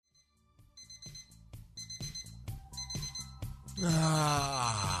Hey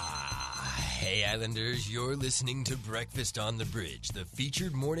Islanders, you're listening to Breakfast on the Bridge, the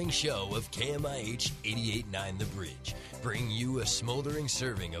featured morning show of KMIH 88.9 The Bridge, bringing you a smoldering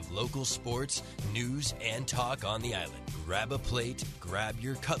serving of local sports, news, and talk on the island. Grab a plate, grab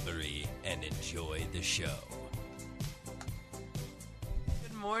your cutlery, and enjoy the show.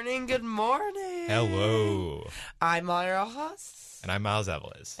 Good morning, good morning. Hello. I'm Molly Rojas. And I'm Miles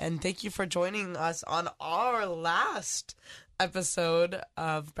Eveles. And thank you for joining us on our last episode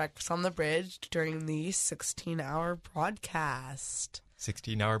of Breakfast on the Bridge during the 16-hour broadcast.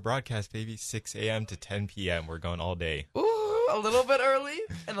 16-hour broadcast, baby. 6 a.m. to 10 p.m. We're going all day. Ooh, a little bit early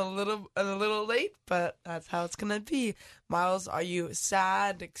and a little late, but that's how it's going to be. Miles, are you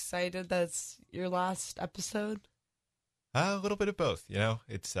sad, excited that it's your last episode? A little bit of both, you know.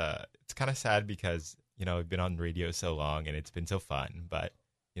 It's kind of sad because, you know, I've been on radio so long and it's been so fun, but,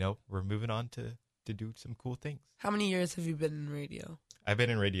 you know, we're moving on to do some cool things. How many years have you been in radio? I've been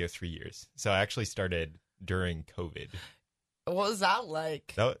in radio 3 years. So I actually started during COVID. What was that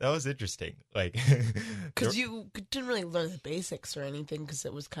like? That was interesting. Like, because you didn't really learn the basics or anything because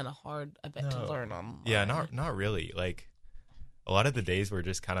it was kind of hard, I bet, to learn online. Yeah, not really. Like, a lot of the days were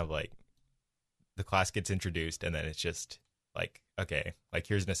just kind of like, the class gets introduced and then it's just like, okay, like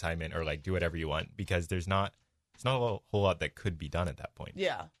here's an assignment or like do whatever you want because it's not a whole lot that could be done at that point.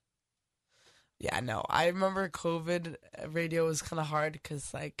 Yeah. Yeah, no, I remember COVID radio was kind of hard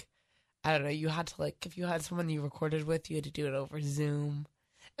because, like, I don't know, you had to, like, if you had someone you recorded with, you had to do it over Zoom.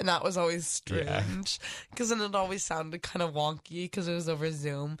 And that was always strange because then it always sounded kind of wonky because it was over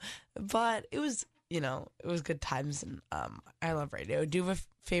Zoom. But it was, you know, it was good times. And I love radio. Do you have a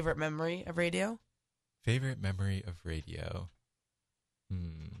favorite memory of radio? Favorite memory of radio?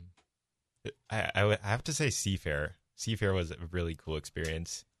 I have to say Seafair. Seafair was a really cool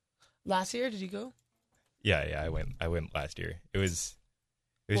experience. Last year, did you go? Yeah, I went last year. It was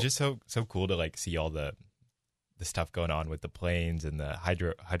just so cool to like see all the stuff going on with the planes and the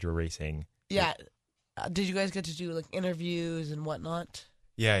hydro racing. Yeah. Did you guys get to do like interviews and whatnot?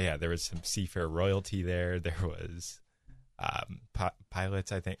 Yeah. There was some Seafair royalty there. There was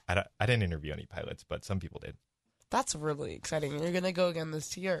pilots, I think. I didn't interview any pilots, but some people did. That's really exciting. You're gonna go again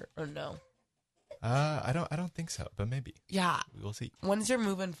this year or no? I don't think so, but maybe. Yeah. We'll see. When's your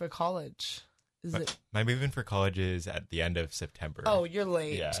move-in for college? My move-in for college is at the end of September. Oh, you're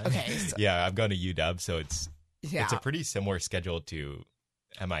late. Yeah. Okay. So. Yeah, I'm going to UW, so it's a pretty similar schedule to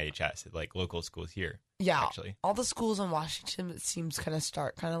MIHS, like local schools here. Yeah. Actually. All the schools in Washington, it seems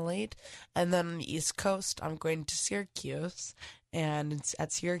start kind of late. And then on the East Coast, I'm going to Syracuse. And it's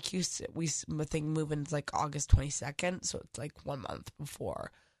at Syracuse, we think move-in's like August 22nd, so it's like 1 month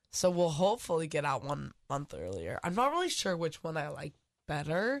before. So we'll hopefully get out 1 month earlier. I'm not really sure which one I like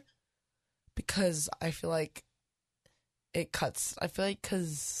better because I feel like it cuts. I feel like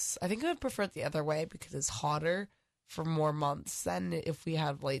because I think I would prefer it the other way because it's hotter for more months than if we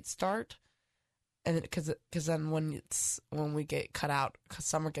had late start. And because then when we get cut out, because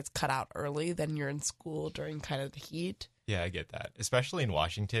summer gets cut out early, then you're in school during kind of the heat. Yeah, I get that. Especially in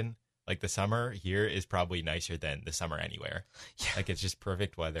Washington. Like, the summer here is probably nicer than the summer anywhere. Yeah. Like, it's just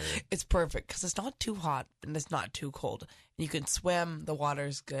perfect weather. It's perfect because it's not too hot and it's not too cold. And you can swim. The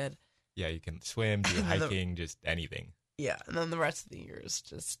water's good. Yeah, you can swim, do hiking, just anything. Yeah, and then the rest of the year is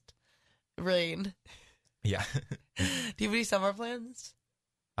just rain. Yeah. Do you have any summer plans?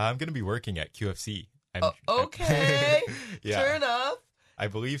 I'm going to be working at QFC. Okay. Yeah. Fair enough. I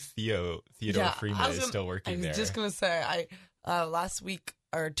believe Theodore Freeman is still working there. I was just going to say, last week,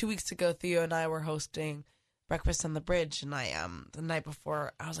 or 2 weeks ago, Theo and I were hosting Breakfast on the Bridge, and the night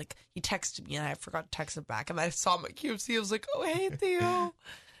before, I was like, he texted me, and I forgot to text him back, and I saw him at QFC. I was like, oh, hey, Theo.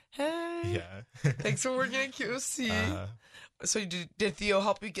 Hey. Yeah. Thanks for working at QFC. So did Theo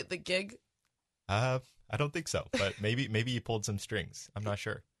help you get the gig? I don't think so, but maybe he pulled some strings. I'm not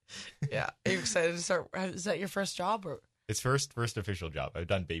sure. Yeah. Are you excited to start? Is that your first job? Or? It's first official job. I've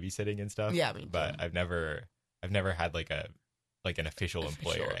done babysitting and stuff. Yeah, me too. But I've never had like an official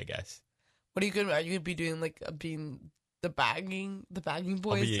employer, I guess. What are you gonna be doing? Like being the bagging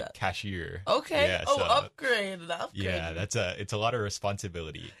boy? I'll be a cashier. Okay. Yeah, upgrade. Yeah, it's a lot of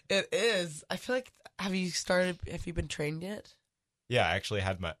responsibility. It is. I feel like have you been trained yet? Yeah, I actually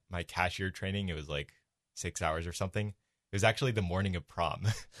had my cashier training. It was like 6 hours or something. It was actually the morning of prom.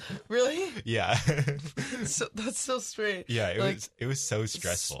 Really? Yeah. So that's so straight. Yeah, it was so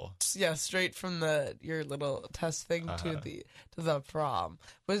stressful. Yeah, straight from your little test thing to the prom.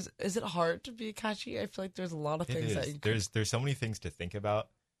 Is it hard to be a cashier? I feel like there's a lot of things that there's so many things to think about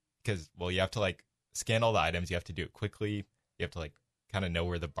because you have to like scan all the items. You have to do it quickly. You have to like kind of know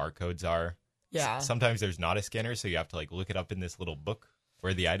where the barcodes are. Yeah. Sometimes there's not a scanner, so you have to like look it up in this little book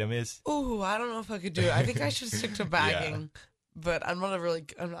where the item is. Ooh, I don't know if I could do it. I think I should stick to bagging, but I'm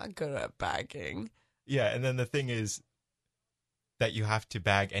not good at bagging. Yeah, and then the thing is that you have to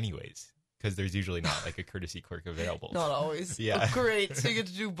bag anyways, because there's usually not like a courtesy clerk available. Not always. Yeah. Oh, great. So you get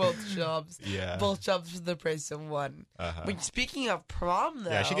to do both jobs. Yeah. Both jobs for the price of one. But speaking of prom,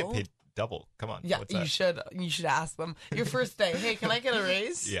 though. Yeah, I should get paid double. Come on. Yeah, What's that? you should. You should ask them. Your first day. Hey, can I get a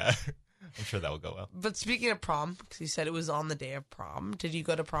raise? Yeah. I'm sure that will go well. But speaking of prom, because you said it was on the day of prom, did you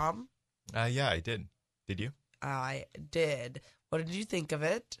go to prom? Yeah, I did. Did you? I did. What did you think of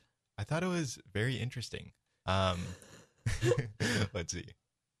it? I thought it was very interesting. Let's see.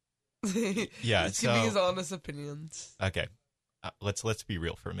 Yeah, He's giving his honest opinions. Okay. Let's be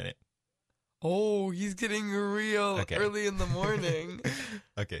real for a minute. Oh, he's getting real early in the morning.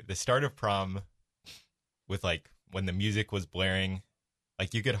 Okay, the start of prom with like when the music was blaring,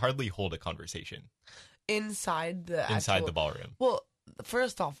 like you could hardly hold a conversation inside the ballroom. Well,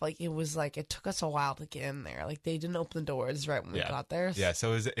 first off, like it took us a while to get in there. Like they didn't open the doors right when we got there. Yeah,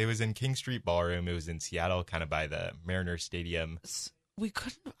 so it was in King Street Ballroom. It was in Seattle, kind of by the Mariners Stadium.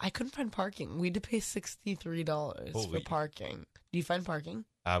 I couldn't find parking. We had to pay $63 for parking. Do you find parking?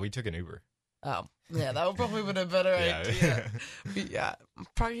 We took an Uber. Oh, yeah, that would probably been a better idea. Yeah,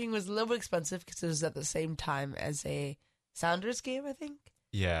 parking was a little bit expensive because it was at the same time as a Sounders game, I think.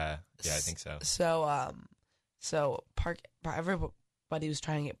 Yeah, I think so. So everybody was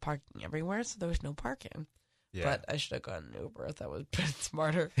trying to get parking everywhere, so there was no parking. Yeah. But I should have gotten an Uber. That would have been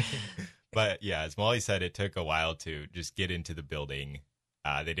smarter. But yeah, as Molly said, it took a while to just get into the building.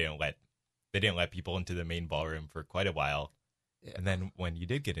 They didn't let people into the main ballroom for quite a while. Yeah. And then when you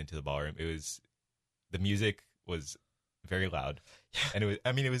did get into the ballroom, the music was very loud. And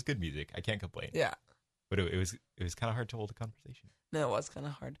it was good music. I can't complain. Yeah. But it was kind of hard to hold a conversation. No, it was kind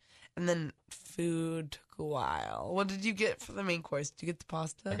of hard. And then food took a while. What did you get for the main course? Did you get the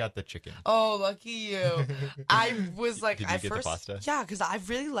pasta? I got the chicken. Oh, lucky you. I was like, did you get the pasta? Yeah, because I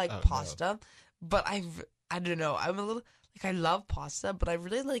really like pasta. No. But I don't know. I'm a little, like, I love pasta, but I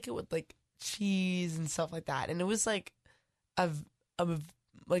really like it with, like, cheese and stuff like that. And it was like a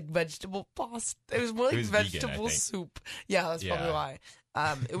vegetable pasta. It was more like vegetable soup. Yeah, that's probably why.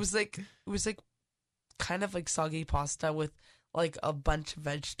 It was like kind of like soggy pasta with like a bunch of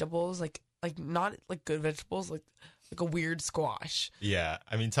vegetables, like not like good vegetables, like a weird squash. Yeah,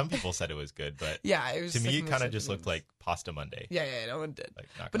 I mean, some people said it was good, but yeah, it was. To me, it kind of just looked like Pasta Monday. Yeah, no one did.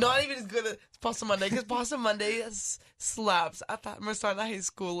 But not even as good as Pasta Monday, because Pasta Monday slaps. At that time in high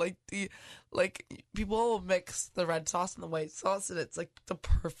school, like people will mix the red sauce and the white sauce, and it's like the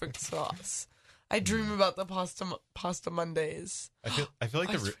perfect sauce. I dream about the Pasta Mondays. I feel like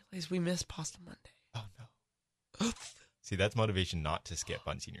I just realized we missed Pasta Monday. Oh no. See, that's motivation not to skip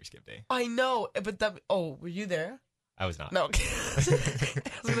on senior skip day. I know, but were you there? I was not. No. I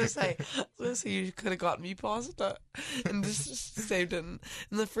was gonna say you could have gotten me pasta and just saved it in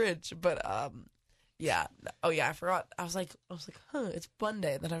the fridge. But yeah. Oh yeah, I forgot. I was like, it's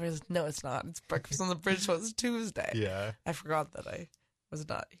Monday. Then I realized, no, it's not. It's breakfast on the bridge. So it's Tuesday. Yeah. I forgot that I was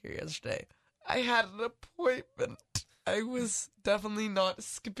not here yesterday. I had an appointment. I was definitely not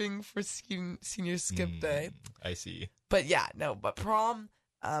skipping for senior skip day. I see. But yeah, no. But prom.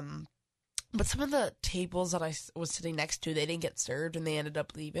 But some of the tables that I was sitting next to, they didn't get served and they ended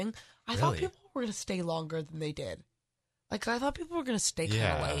up leaving. I thought people were going to stay longer than they did. Like, I thought people were going to stay kind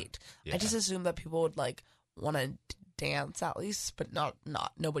of late. Yeah. I just assumed that people would, like, want to dance at least, but not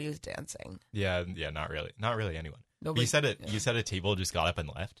nobody was dancing. Yeah, not really. Not really anyone. Nobody, you said a table just got up and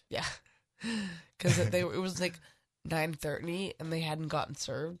left? Yeah. Because it was, like, 9:30 and they hadn't gotten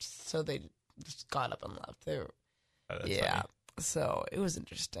served, so they just got up and left. That's funny. So it was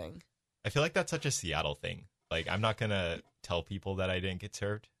interesting. I feel like that's such a Seattle thing. Like, I'm not going to tell people that I didn't get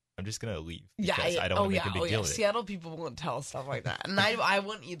served. I'm just going to leave. Because I don't want to make a big deal of it. Seattle people won't tell stuff like that. And I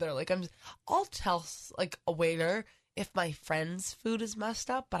wouldn't either. Like, I'll tell, like, a waiter if my friend's food is messed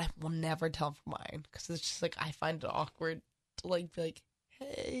up, but I will never tell for mine. Because it's just, like, I find it awkward to, like, be like,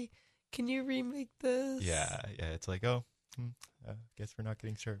 hey, can you remake this? Yeah. It's like, guess we're not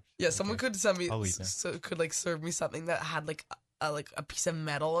getting served. Yeah, okay. Someone could send me, could, like, serve me something that had, like a piece of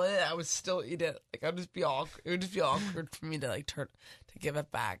metal in it. I would still eat it. Like, I'd just be awkward. It would just be awkward for me to, like, to give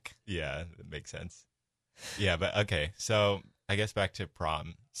it back. Yeah, that makes sense. Yeah, but okay. So I guess back to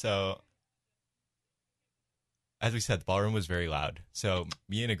prom. So as we said, the ballroom was very loud. So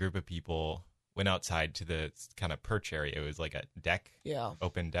me and a group of people went outside to the kind of perch area. It was like a deck,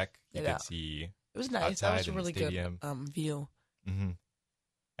 open deck. You could see. It was nice. That was a really good view. Mm-hmm.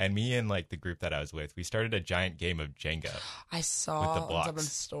 And me and like the group that I was with, we started a giant game of Jenga. I saw with the on blocks.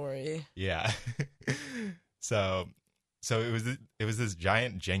 someone's story. Yeah. So it was this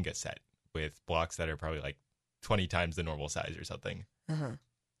giant Jenga set with blocks that are probably like 20 times the normal size or something. Uh-huh.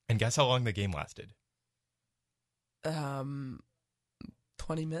 And guess how long the game lasted? 20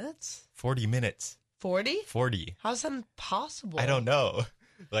 minutes? 40 minutes. 40? 40. How's that possible? I don't know.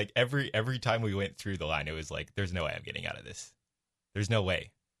 Like every time we went through the line, it was like, there's no way I'm getting out of this. There's no way.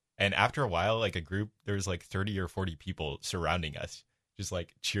 And after a while, like a group, there was like 30 or 40 people surrounding us, just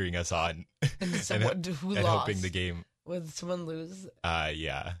like cheering us on And who and lost? hoping the game. Would someone lose?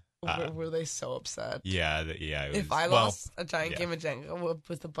 Yeah. Were they so upset? Yeah. It was, If I lost a giant yeah. game of Jenga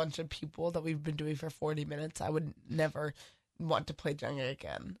with a bunch of people that we've been doing for 40 minutes, I would never want to play Jenga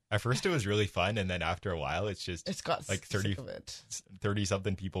again. At first, it was really fun. And then after a while, it's got like sick of it. 30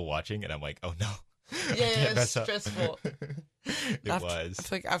 something people watching. And I'm like, oh no. Yeah, I can't it's mess up. stressful. It I was.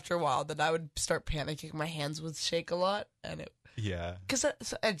 feel like after a while, then I would start panicking. My hands would shake a lot, and Yeah. because at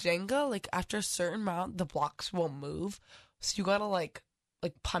Jenga, like after a certain amount, the blocks won't move, so you gotta like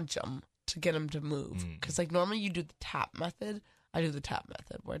punch them to get them to move. Because like normally you do the tap method. I do the tap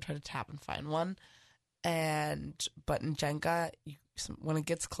method where I try to tap and find one, but in Jenga, when it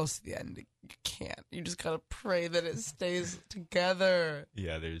gets close to the end, you can't. You just gotta pray that it stays together.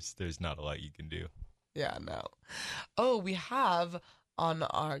 Yeah, there's not a lot you can do. Yeah, no. Oh, we have on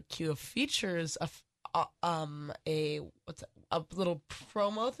our queue of features a little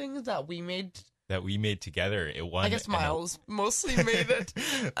promo thing that we made. That we made together. It won. I guess Miles mostly made it.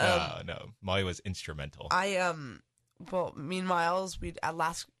 No, Molly was instrumental. Well, me and Miles,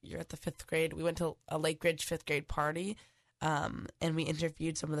 last year at the 5th grade, we went to a Lake Ridge 5th grade party, and we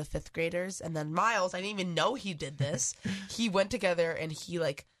interviewed some of the 5th graders. And then Miles, I didn't even know he did this. He went together and he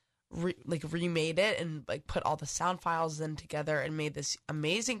remade it and like put all the sound files in together and made this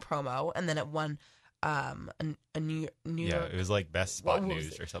amazing promo. And then it won a New York. It was like best spot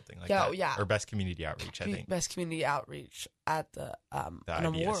news or something like Yeah, that. yeah. Or best community outreach, I think. Best community outreach at the an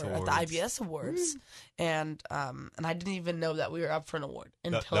IBS award at the IBS Awards, and I didn't even know that we were up for an award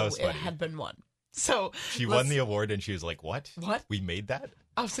until it funny. had been won. So She won the award and she was like, "What? What? We made that?"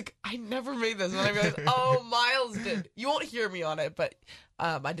 I was like, I never made this, and I realized, oh, Miles did. You won't hear me on it, but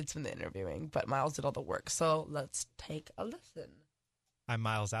I did some of the interviewing, but Miles did all the work. So let's take a listen. I'm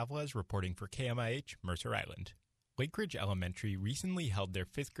Miles Alvarez reporting for KMIH Mercer Island. Lake Ridge Elementary recently held their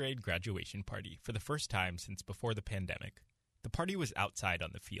 5th grade graduation party for the first time since before the pandemic. The party was outside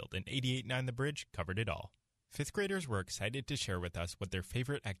on the field, and 88.9 The Bridge covered it all. 5th graders were excited to share with us what their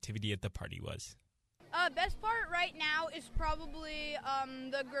favorite activity at the party was. Best part right now is probably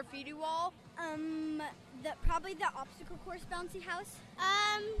the graffiti wall. Probably the obstacle course bouncy house.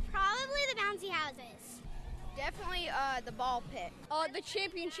 Probably the bouncy houses. Definitely the ball pit. The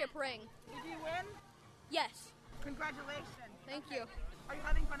championship ring. Did you win? Yes. Congratulations. Thank you. Are you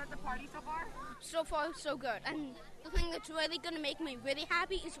having fun at the party so far? So far, so good. And the thing that's really going to make me really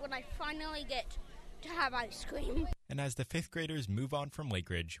happy is when I finally get to have ice cream. And as the 5th graders move on from Lake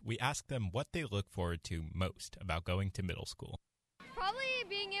Ridge, we ask them what they look forward to most about going to middle school. Probably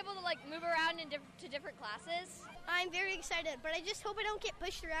being able to move around to different classes. I'm very excited, but I just hope I don't get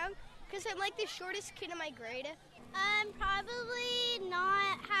pushed around because I'm like the shortest kid in my grade. Probably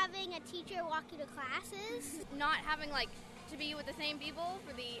not having a teacher walk you to classes. Not having to be with the same people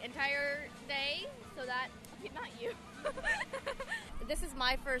for the entire day, so that not you. This is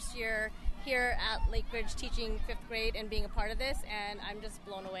my first year here at Lake Ridge teaching 5th grade and being a part of this, and I'm just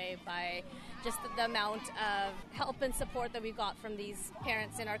blown away by just the amount of help and support that we've got from these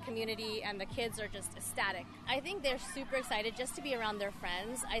parents in our community, and the kids are just ecstatic. I think they're super excited just to be around their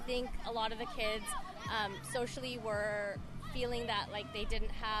friends. I think a lot of the kids socially were feeling that they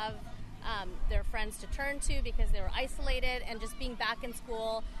didn't have their friends to turn to because they were isolated, and just being back in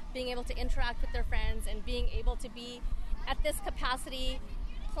school, being able to interact with their friends and being able to be at this capacity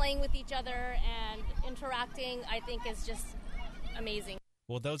playing with each other and interacting, I think is just amazing.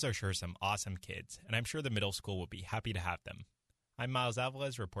 Well, those are sure some awesome kids, and I'm sure the middle school will be happy to have them. I'm Miles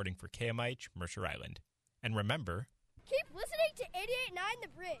Alvarez reporting for KMIH Mercer Island. And remember, keep listening to 88.9 The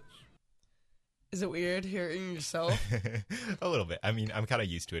Bridge. Is it weird hearing yourself? a little bit. I mean, I'm kind of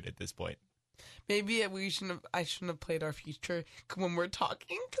used to it at this point. Maybe I shouldn't have played our feature when we're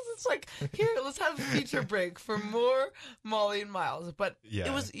talking, because it's like, here, let's have a feature break for more Molly and Miles. But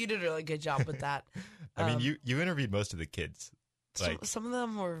yeah. You did a really good job with that. I mean, you interviewed most of the kids. Some of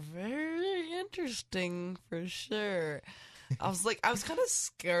them were very interesting for sure. I was kind of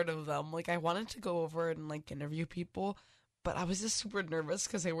scared of them. I wanted to go over and interview people, but I was just super nervous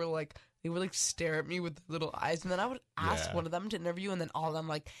because they were they would like stare at me with their little eyes, and then I would ask Yeah. one of them to interview, and then all of them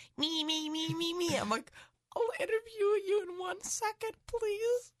like me. I'm like, I'll interview you in 1 second,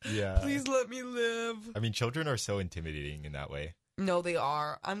 please. Yeah. Please let me live. I mean, children are so intimidating in that way. No, they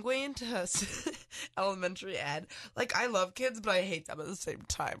are. I'm going into elementary ed. Like, I love kids, but I hate them at the same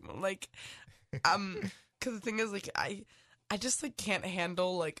time. Like, because the thing is, like, I just like can't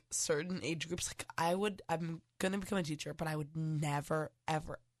handle like certain age groups. Like, I'm gonna become a teacher, but I would never,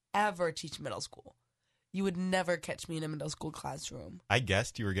 ever teach middle school. You would never catch me in a middle school classroom. I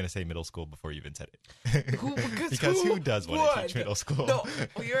guessed you were going to say middle school before you even said it. Because who does want to would? teach middle school? No,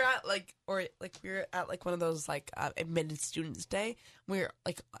 we were at one of those like admitted students day. We're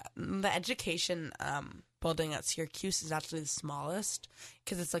like the education building at Syracuse is actually the smallest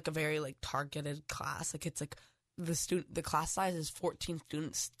because it's like a very like targeted class. Like it's like the class size is 14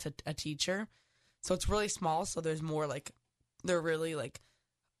 students to a teacher, so it's really small. So there's more like they're really like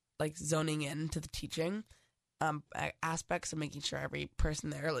zoning in to the teaching aspects and making sure every person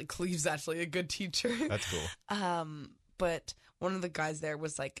there like leaves actually a good teacher. That's cool. But one of the guys there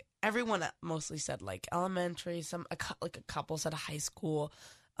was like, everyone mostly said like elementary, a couple said high school,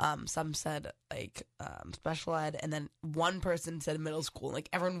 some said like special ed, and then one person said middle school. Like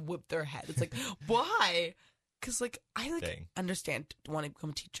everyone whipped their head. It's like, why? Because like I like Dang. understand wanting to become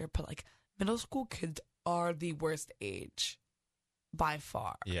a teacher, but like middle school kids are the worst age by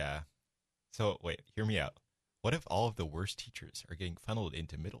far. Yeah. So, wait, hear me out. What if all of the worst teachers are getting funneled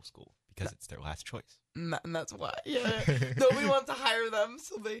into middle school because it's their last choice? And that's why. Yeah. Nobody wants to hire them,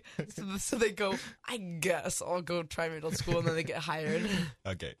 so they go, I guess I'll go try middle school, and then they get hired.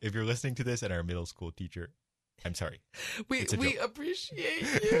 Okay, if you're listening to this and are a middle school teacher, I'm sorry. We joke.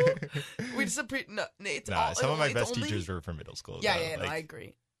 appreciate you. We just appreciate. No, it's Nah, some of my it's best only- teachers were from middle school. Yeah, though. yeah, no, Like, I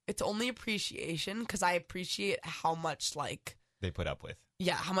agree. It's only appreciation because I appreciate how much like they put up with.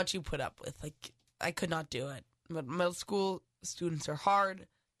 yeah, how much you put up with. Like I could not do it. But middle school students are hard.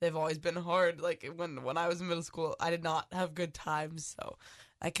 They've always been hard. Like when I was in middle school, I did not have good times. So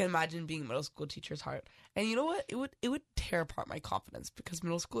I can imagine being a middle school teacher is hard. And you know what? It would tear apart my confidence because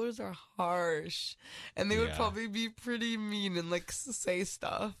middle schoolers are harsh, and they would Yeah. probably be pretty mean and like say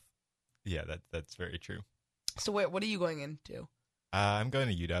stuff. Yeah, that's very true. So wait, what are you going into? I'm going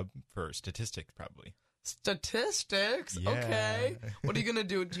to UW for statistics, probably. Statistics. Yeah. Okay. What are you gonna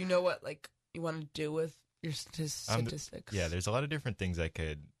do? Do you know what like you want to do with your statistics? Yeah, there's a lot of different things I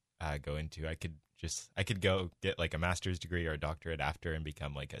could go into. I could go get like a master's degree or a doctorate after and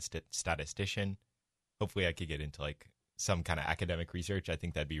become like a statistician. Hopefully I could get into like some kind of academic research. I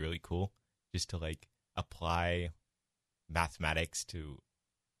think that'd be really cool, just to like apply mathematics to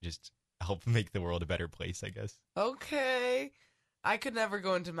just help make the world a better place, I guess. Okay. I could never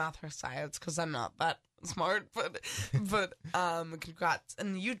go into math or science because I'm not that smart, but congrats.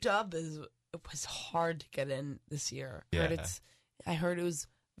 And it was hard to get in this year. Yeah. I heard it was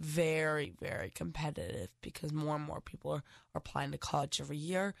very, very competitive because more and more people are applying to college every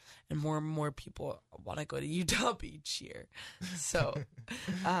year, and more people want to go to UW each year. So,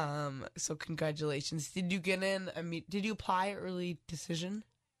 so congratulations. Did you get in? Did you apply early decision?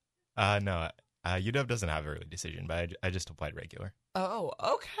 No, UW doesn't have early decision, but I just applied regular. Oh,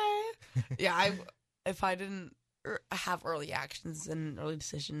 okay. Yeah, if I didn't have early actions and early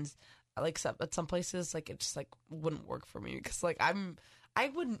decisions, like at some places, like it just like wouldn't work for me because like I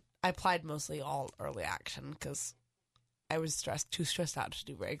applied mostly all early action because I was too stressed out to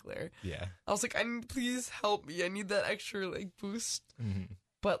do regular. Yeah. I was like, please help me. I need that extra like boost. Mm-hmm.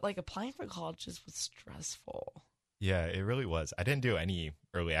 But like applying for colleges was stressful. Yeah, it really was. I didn't do any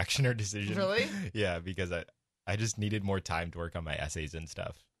early action or decision. Really? Yeah, because I just needed more time to work on my essays and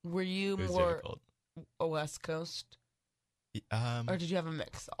stuff. Were you It was more difficult. a West Coast? Or did you have a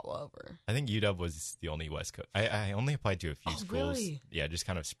mix all over? I think UW was the only West Coast. I only applied to a few Oh, schools. really? Yeah, just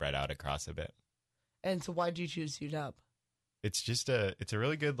kind of spread out across a bit. And so why did you choose UW? It's just it's a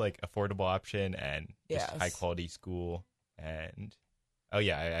really good like affordable option and just Yes. high quality school. And oh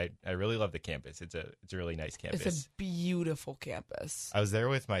yeah, I really love the campus. It's a really nice campus. It's a beautiful campus. I was there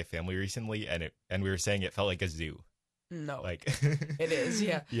with my family recently, and we were saying it felt like a zoo. No, Like it is,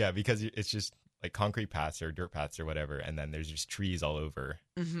 yeah. Yeah, because it's just like concrete paths or dirt paths or whatever, and then there's just trees all over,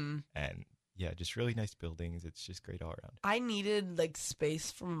 Mm-hmm. and yeah, just really nice buildings. It's just great all around. I needed like space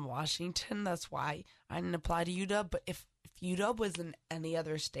from Washington. That's why I didn't apply to UW. But if UW was in any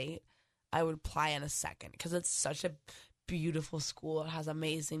other state, I would apply in a second because it's such a beautiful school. It has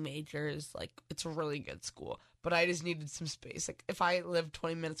amazing majors. Like it's a really good school. But I just needed some space. Like if I lived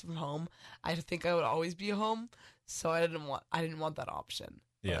 20 minutes from home, I think I would always be home. So I didn't want that option.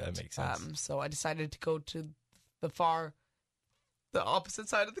 Yeah, But, that makes sense. So I decided to go to the far the opposite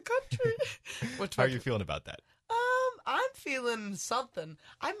side of the country. How are you feeling about that? I'm feeling something.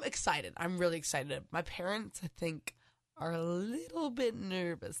 I'm excited. I'm really excited. My parents, I think, are a little bit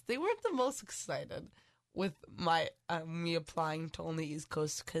nervous. They weren't the most excited with my me applying to only East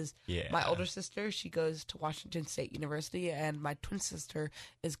Coast because my older sister, she goes to Washington State University, and my twin sister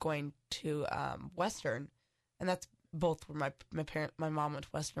is going to Western, and that's both where my mom went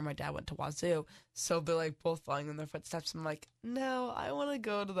to Western, my dad went to Wazoo, so they're like both following in their footsteps. I'm like, no, I want to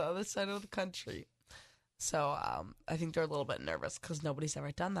go to the other side of the country. So I think they're a little bit nervous because nobody's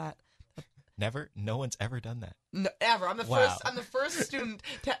ever done that. Never? No one's ever done that? No, ever. I'm the first student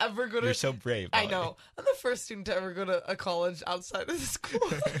to ever go to... You're so brave, Molly. I know. I'm the first student to ever go to a college outside of the school.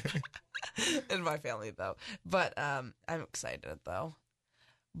 In my family, though. But I'm excited, though.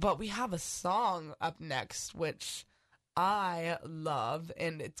 But we have a song up next, which I love,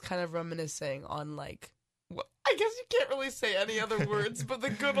 and it's kind of reminiscing on, like... I guess you can't really say any other words, but the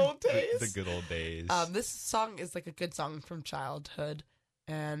good old days. The good old days. This song is like a good song from childhood,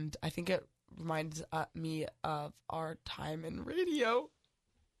 and I think it reminds me of our time in radio.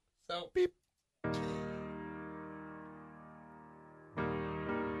 So, beep.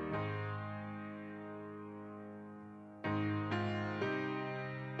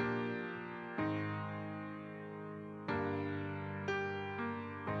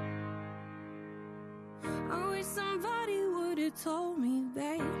 I wish somebody would have told me,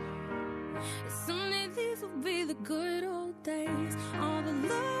 babe, someday these will be the good old days. All the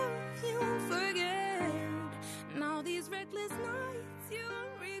love you won't forget, and all these reckless nights you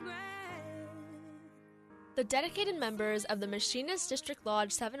won't regret. The dedicated members of the Machinist District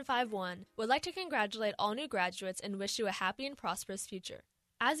Lodge 751 would like to congratulate all new graduates and wish you a happy and prosperous future.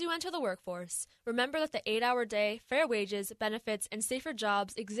 As you enter the workforce, remember that the 8-hour day, fair wages, benefits, and safer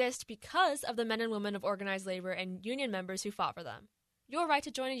jobs exist because of the men and women of organized labor and union members who fought for them. Your right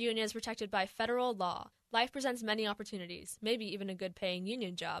to join a union is protected by federal law. Life presents many opportunities, maybe even a good-paying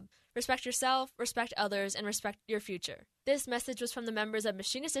union job. Respect yourself, respect others, and respect your future. This message was from the members of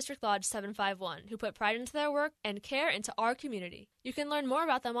Machinist District Lodge 751, who put pride into their work and care into our community. You can learn more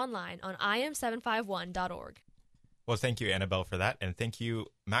about them online on im751.org. Well, thank you, Annabelle, for that, and thank you,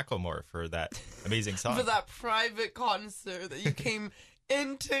 Macklemore, for that amazing song. For that private concert that you came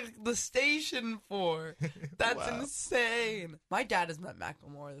into the station for. That's insane. My dad has met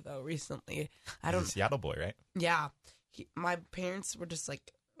Macklemore, though, recently. He's a Seattle boy, right? Yeah. My parents were just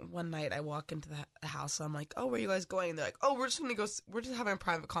like, one night I walk into the house, and I'm like, oh, where are you guys going? And they're like, oh, we're just having a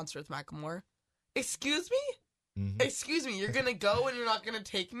private concert with Macklemore. Excuse me? Mm-hmm. Excuse me, you're gonna go and you're not gonna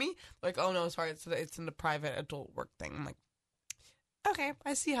take me? Like, oh no, sorry, it's in the private adult work thing. I'm like, okay,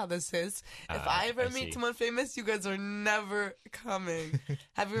 I see how this is. If I ever meet someone famous, you guys are never coming.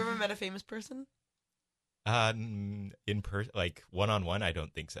 Have you ever met a famous person? In person, like one-on-one, I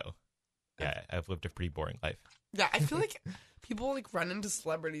don't think so. Yeah, I've lived a pretty boring life. Yeah, I feel like people like run into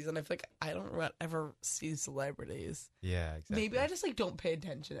celebrities, and I feel like I don't ever see celebrities. Yeah, exactly. Maybe I just like don't pay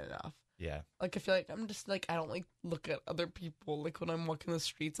attention enough. Yeah. Like, I feel like I'm just, like, I don't, like, look at other people. Like, when I'm walking the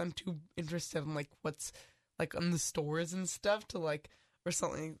streets, I'm too interested in, like, what's, like, on the stores and stuff to, like, or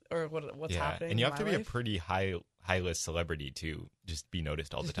something, or what's happening. And you have to be life. a pretty high-list celebrity to just be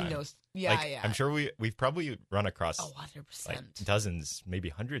noticed all the time. Yeah, like, yeah. I'm sure we've probably run across 100%. like dozens, maybe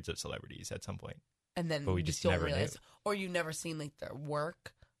hundreds of celebrities at some point. And then we just don't never realize. knew. Or you've never seen, like, their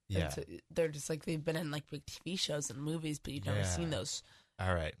work. Yeah. They're just, like, they've been in, like, big TV shows and movies, but you've never seen those.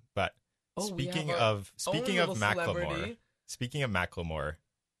 All right. But speaking of Macklemore,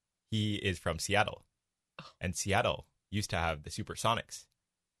 he is from Seattle, and Seattle used to have the Supersonics.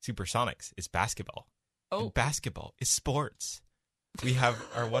 Supersonics is basketball. And basketball is sports. We have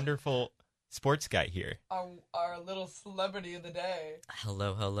our wonderful sports guy here. Our little celebrity of the day.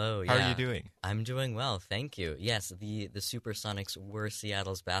 Hello. How are you doing? I'm doing well, thank you. Yes, the Supersonics were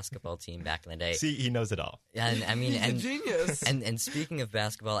Seattle's basketball team back in the day. See, he knows it all. And I mean, he's a genius. And speaking of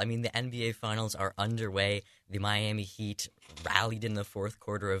basketball, I mean, the NBA Finals are underway. The Miami Heat rallied in the fourth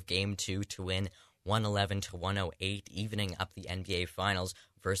quarter of Game 2 to win 111-108, evening up the NBA Finals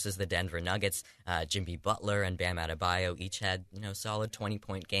versus the Denver Nuggets. Jimmy Butler and Bam Adebayo each had, solid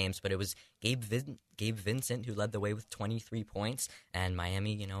 20-point games, but it was Gabe Vincent who led the way with 23 points, and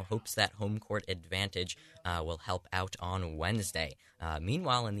Miami, hopes that home court advantage will help out on Wednesday.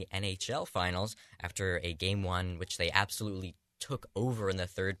 Meanwhile, in the NHL Finals, after a Game 1, which they absolutely took over in the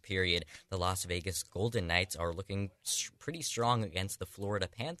third period, the Las Vegas Golden Knights are looking pretty strong against the Florida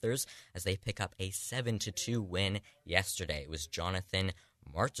Panthers as they pick up a 7-2 win yesterday. It was Jonathan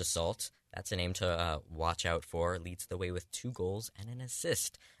Marchessault That's a name to watch out for. Leads the way with 2 goals and an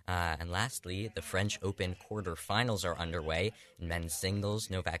assist. And lastly, the French Open quarterfinals are underway. In men's singles,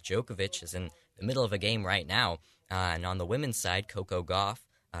 Novak Djokovic is in the middle of a game right now. And on the women's side, Coco Gauff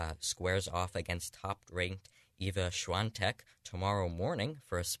squares off against top-ranked Eva Swiatek tomorrow morning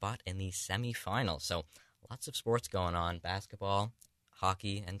for a spot in the semifinals. So lots of sports going on: basketball,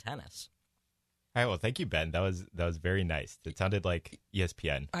 hockey, and tennis. All right, well, thank you, Ben. That was very nice. It sounded like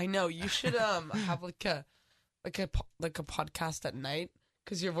ESPN. I know you should have like a podcast at night,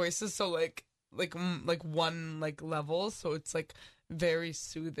 because your voice is so like one like level, so it's like very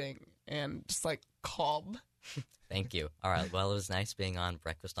soothing and just like calm. Thank you. All right. Well, it was nice being on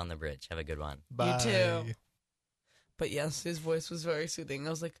Breakfast on the Bridge. Have a good one. Bye. You too. But yes, his voice was very soothing. I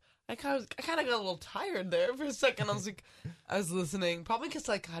was like, I kind of got a little tired there for a second. I was like, I was listening, probably because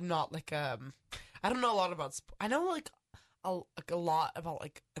like I'm not like I don't know a lot about I know like a lot about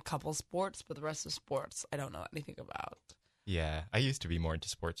like a couple sports, but the rest of sports I don't know anything about. Yeah, I used to be more into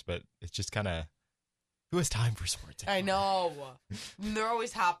sports, but it's just kind of, who has time for sports anymore? I know. They're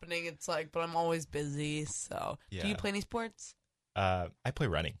always happening. It's like, but I'm always busy. So, Yeah. Do you play any sports? I play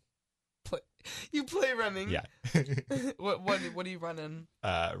running. You play running? Yeah. What do you run in?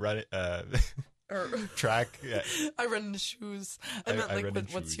 Or track. Yeah. I run in shoes. I meant I like, run in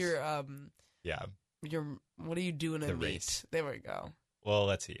what's shoes. your what do you do in a The meet? race. There we go. Well,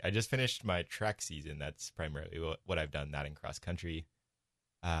 let's see. I just finished my track season. That's primarily what I've done. That in cross country.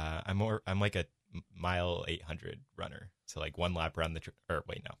 I'm like a mile 800 runner. So like 1 lap around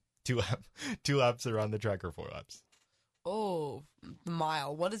two laps around the track, or 4 laps. Oh, the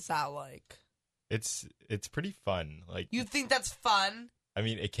mile. What is that like? It's pretty fun. Like, You think that's fun? I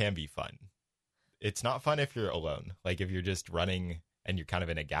mean, it can be fun. It's not fun if you're alone. Like if you're just running and you're kind of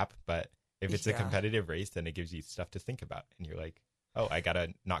in a gap, but if it's a Yeah. competitive race, then it gives you stuff to think about, and you're like, oh, I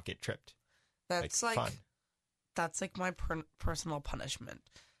gotta not get tripped. That's like fun. that's like my personal punishment.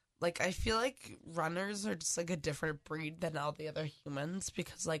 Like, I feel like runners are just like a different breed than all the other humans,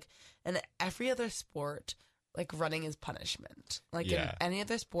 because like in every other sport, like running is punishment. Like in Yeah. any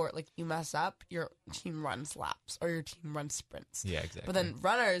other sport, like you mess up, your team runs laps or your team runs sprints. Yeah, exactly. But then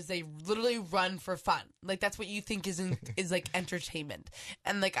runners, they literally run for fun. Like that's what you think is like entertainment.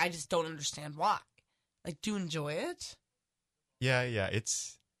 And like I just don't understand why. Like, do you enjoy it? Yeah,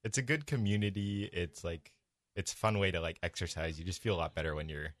 it's a good community. It's like, it's a fun way to like exercise. You just feel a lot better when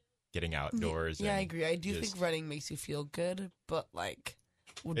you're getting outdoors. Yeah, I and agree. I do just- think running makes you feel good, but like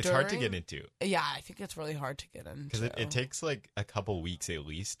it's hard to get into. Yeah, I think it's really hard to get into. Because it takes like a couple weeks at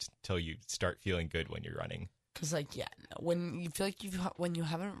least till you start feeling good when you're running. Because like, yeah, no, when you feel like when you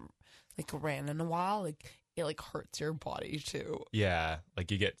haven't like ran in a while, like it like hurts your body too. Yeah,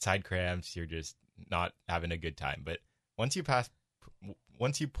 like you get side cramps. You're just not having a good time. But once you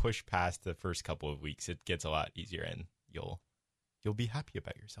push past the first couple of weeks, it gets a lot easier, and you'll be happy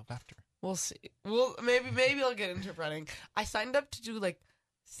about yourself after. We'll see. Well, maybe I'll get into running. I signed up to do like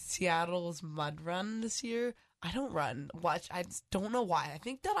Seattle's mud run this year. I don't run much. I just don't know why. I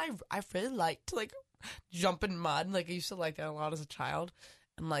think that I really like to like jump in mud. Like I used to like that a lot as a child,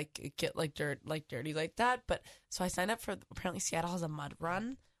 and like get like dirty like that. But so I signed up for, apparently Seattle has a mud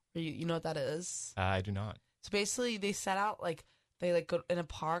run. You know what that is? I do not. So basically, they set out like they like go in a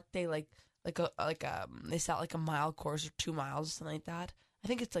park. They they set out like a mile course or 2 miles or something like that. I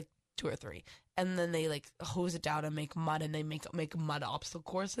think it's like 2 or 3, and then they like hose it down and make mud, and they make mud obstacle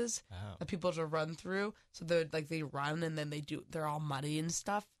courses that people to run through. So they run, and then they're all muddy and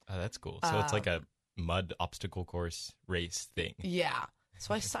stuff. Oh, that's cool. So it's like a mud obstacle course race thing. Yeah.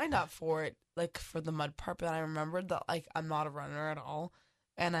 So I signed up for it, like for the mud part, but I remembered that like I'm not a runner at all,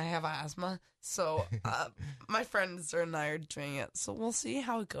 and I have asthma. So my friends and I are doing it. So we'll see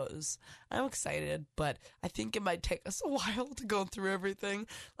how it goes. I'm excited, but I think it might take us a while to go through everything.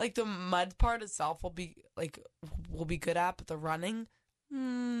 Like the mud part itself we'll be good at, but the running,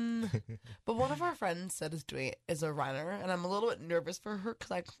 But one of our friends said is a runner, and I'm a little bit nervous for her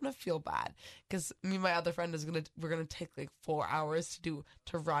because I kind of feel bad because me and my other friend we're gonna take like 4 hours to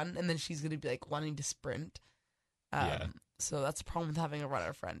run, and then she's gonna be like wanting to sprint. Yeah. So that's the problem with having a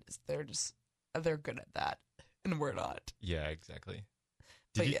runner friend, is they're good at that, and we're not. Yeah, exactly.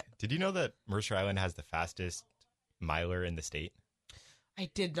 But Did you know that Mercer Island has the fastest miler in the state? I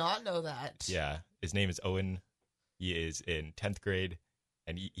did not know that. Yeah. His name is Owen. He is in 10th grade,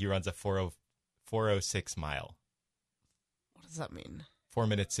 and he runs a 4:06 mile. What does that mean? 4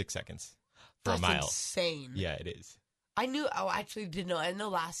 minutes, 6 seconds for That's a mile. insane. Yeah, it is. I knew. Oh, I actually didn't know. I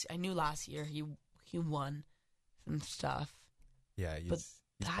knew last year he won some stuff. Yeah, he's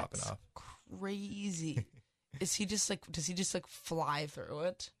popping off. Crazy. Does he just like fly through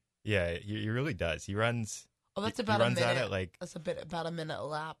it? Yeah, he really does. He runs. Oh, that's he about a runs minute. out at like. That's about a minute a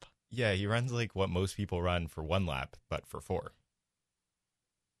lap. Yeah, he runs like what most people run for 1 lap, but for 4.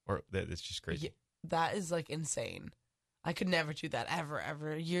 Or that's just crazy. Yeah, that is like insane. I could never do that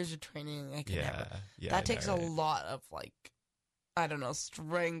ever. Years of training, I could never. Yeah, That takes a lot of like, I don't know,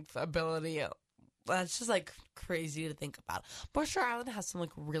 strength, ability. That's just like crazy to think about. Mercer Island has some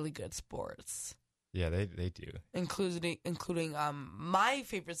like really good sports. Yeah, they do. Including my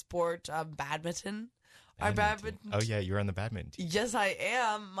favorite sport, badminton. Our badminton. Oh yeah, you're on the badminton team. Yes, I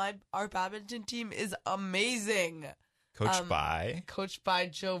am. Our badminton team is amazing. Coached by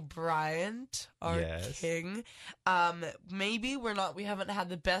Joe Bryant, our king. Maybe we haven't had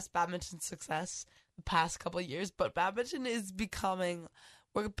the best badminton success the past couple of years, but badminton is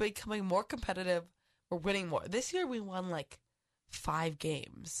we're becoming more competitive. We're winning more. This year we won like 5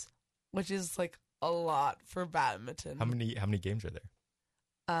 games, which is like a lot for badminton. How many games are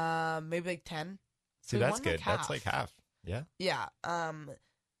there? Maybe like 10. See, that's good. That's like half. Yeah. Yeah. And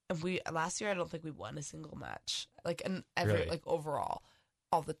last year I don't think we won a single match. Like Really? like overall,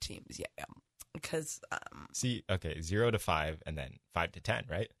 all the teams. Yeah. Because see, okay, 0 to 5, and then 5 to 10,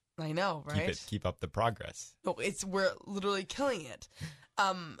 right? I know, right? Keep up the progress. No, we're literally killing it.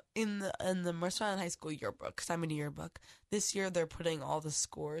 In the Mercer Island High School yearbook, because I'm in a yearbook, this year they're putting all the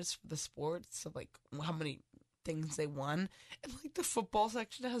scores for the sports of like how many things they won, and like the football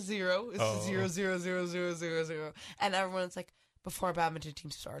section has 0. It's just 0, 0, 0, 0, 0, 0, and everyone's like, before our badminton team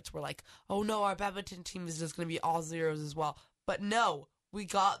starts, we're like, oh no, our badminton team is just going to be all zeros as well. But no, we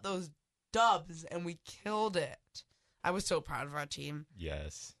got those dubs and we killed it. I was so proud of our team.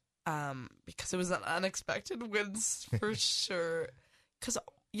 Yes. Because it was an unexpected wins for sure. Because,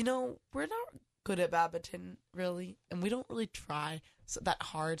 we're not good at badminton, really, and we don't really try that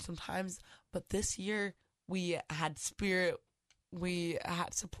hard sometimes. But this year, we had spirit, we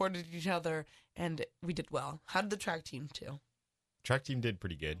had supported each other, and we did well. How did the track team do? Track team did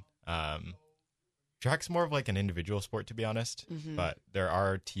pretty good. Track's more of like an individual sport, to be honest, but there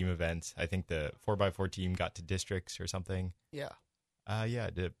are team events. I think the 4x4 team got to districts or something. Yeah.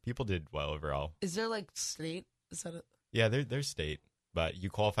 People did well overall. Is there like state? Is that it? Yeah, there's state, but you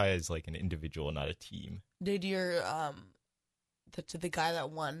qualify as like an individual, not a team. Did your the guy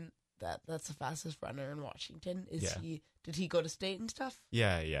that won that's the fastest runner in Washington? Did he go to state and stuff?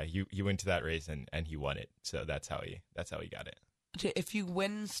 Yeah. He went to that race and he won it. So that's how he got it. If you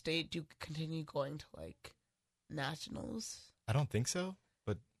win state, do you continue going to like nationals? I don't think so,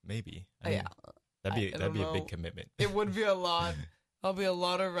 but maybe. Yeah, that'd be a big commitment. It would be a lot. That'll be a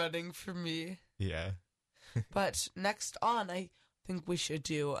lot of running for me. Yeah. But next on, I think we should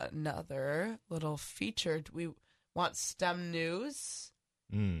do another little feature. Do we want STEM news?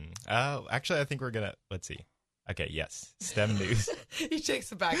 Actually, I think we're gonna. Let's see. Okay, yes, STEM news. He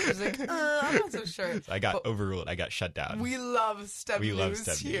takes it back. He's like, I'm not so sure. I got overruled. I got shut down. We love STEM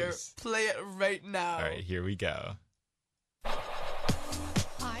news here. Play it right now. All right, here we go.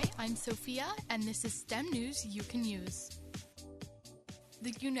 Hi, I'm Sophia, and this is STEM news you can use.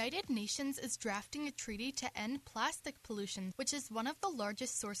 The United Nations is drafting a treaty to end plastic pollution, which is one of the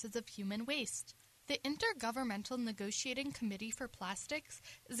largest sources of human waste. The Intergovernmental Negotiating Committee for Plastics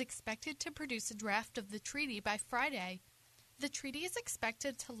is expected to produce a draft of the treaty by Friday. The treaty is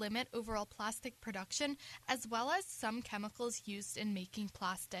expected to limit overall plastic production as well as some chemicals used in making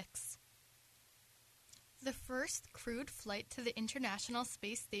plastics. The first crewed flight to the International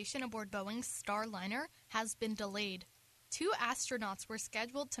Space Station aboard Boeing's Starliner has been delayed. 2 astronauts were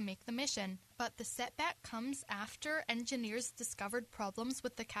scheduled to make the mission, but the setback comes after engineers discovered problems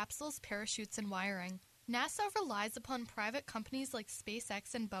with the capsule's parachutes and wiring. NASA relies upon private companies like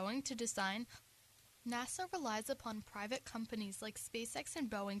SpaceX and Boeing to design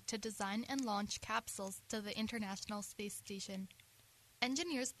and launch capsules to the International Space Station.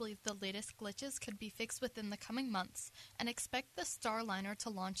 Engineers believe the latest glitches could be fixed within the coming months and expect the Starliner to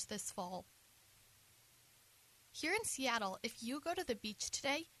launch this fall. Here in Seattle, if you go to the beach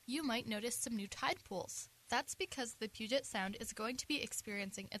today, you might notice some new tide pools. That's because the Puget Sound is going to be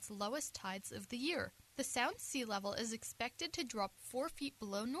experiencing its lowest tides of the year. The Sound's sea level is expected to drop 4 feet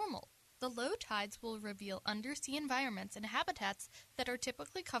below normal. The low tides will reveal undersea environments and habitats that are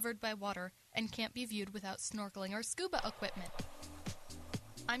typically covered by water and can't be viewed without snorkeling or scuba equipment.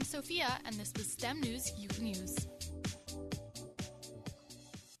 I'm Sophia, and this was STEM News You Can Use.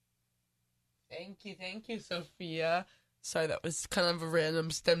 Thank you, Sophia. Sorry, that was kind of a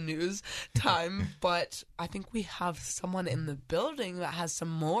random STEM news time, but I think we have someone in the building that has some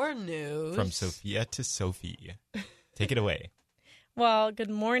more news. From Sophia to Sophie. Take it away. Well,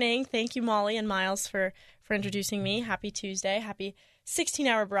 good morning. Thank you, Molly and Miles, for introducing me. Happy Tuesday. Happy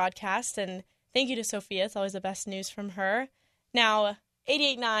 16-hour broadcast, and thank you to Sophia. It's always the best news from her. Now,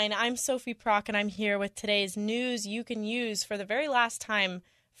 88.9, I'm Sophie Prock, and I'm here with today's news you can use for the very last time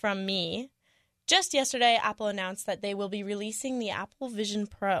from me. Just yesterday, Apple announced that they will be releasing the Apple Vision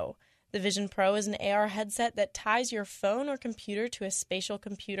Pro. The Vision Pro is an AR headset that ties your phone or computer to a spatial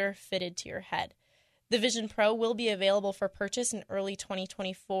computer fitted to your head. The Vision Pro will be available for purchase in early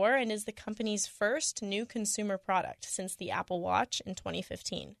 2024 and is the company's first new consumer product since the Apple Watch in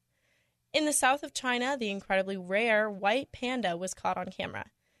 2015. In the south of China, the incredibly rare white panda was caught on camera.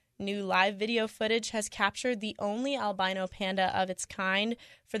 New live video footage has captured the only albino panda of its kind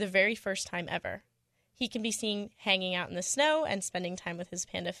for the very first time ever. He can be seen hanging out in the snow and spending time with his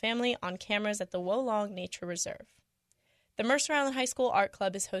panda family on cameras at the Wolong Nature Reserve. The Mercer Island High School Art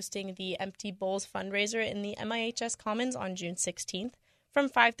Club is hosting the Empty Bowls fundraiser in the MIHS Commons on June 16th from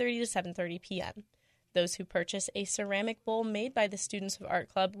 5:30 to 7:30 p.m. Those who purchase a ceramic bowl made by the students of Art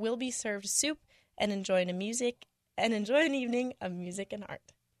Club will be served soup and enjoy an evening of music and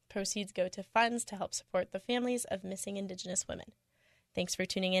art. Proceeds go to funds to help support the families of missing Indigenous women. Thanks for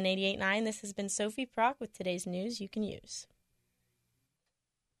tuning in, 88.9. This has been Sophie Prock with today's news you can use.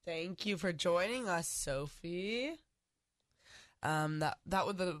 Thank you for joining us, Sophie. That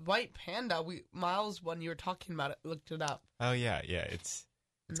with the white panda, Miles, when you were talking about it, looked it up. Oh yeah, it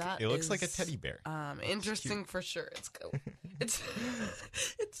looks like a teddy bear. Interesting for sure. It's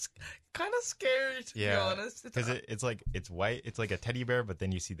kind of scary to be honest. Because it's white. It's like a teddy bear, but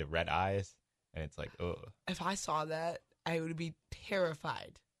then you see the red eyes, and it's like, oh. If I saw that, I would be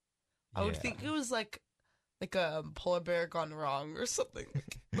terrified. I would think it was like a polar bear gone wrong or something,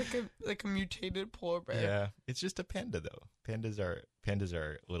 like a mutated polar bear. Yeah, it's just a panda though. Pandas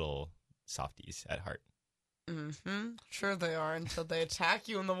are little softies at heart. Mm-hmm. Sure they are until they attack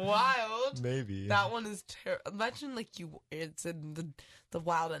you in the wild. Maybe that one is terrible. Imagine it's in the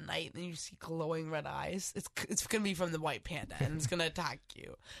wild at night and you see glowing red eyes. It's gonna be from the white panda and it's gonna attack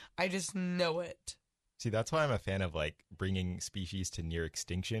you. I just know it. See, that's why I'm a fan of bringing species to near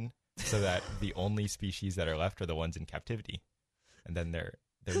extinction, so that the only species that are left are the ones in captivity, and then they're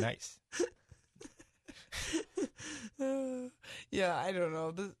nice. Yeah, I don't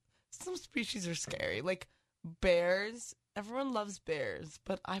know. Some species are scary, like bears. Everyone loves bears,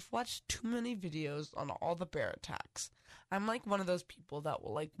 but I've watched too many videos on all the bear attacks. I'm like one of those people that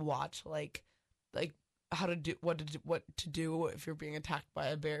will watch how to do what to do if you're being attacked by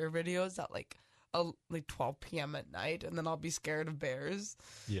a bear videos at 12 p.m. at night, and then I'll be scared of bears.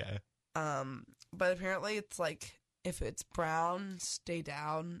 Yeah. But apparently it's if it's brown, stay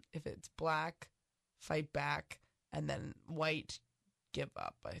down. If it's black, fight back. And then white, give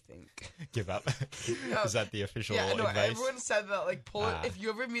up, I think. Give up? Is that the official advice? Everyone said that, if you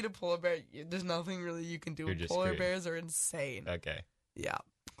ever meet a polar bear, there's nothing really you can do. Polar bears are insane. Okay. Yeah.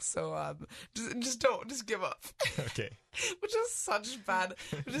 So, just give up. Okay. Which is such bad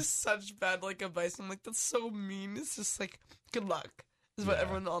advice. I'm like, that's so mean. It's just good luck is what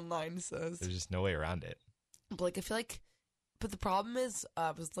everyone online says. There's just no way around it. But I feel but the problem is,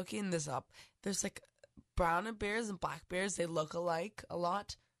 I was looking this up. There's brown bears and black bears, they look alike a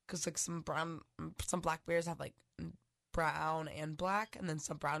lot. Because some black bears have brown and black, and then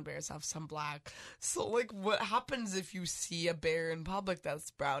some brown bears have some black. So what happens if you see a bear in public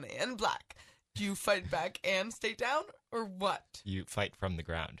that's brown and black? Do you fight back and stay down, or what? You fight from the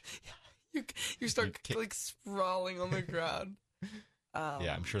ground. Yeah, you start sprawling on the ground.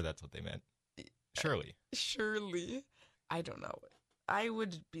 Yeah, I'm sure that's what they meant. Surely. I don't know. I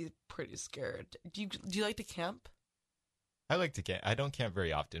would be pretty scared. Do you like to camp? I like to camp. I don't camp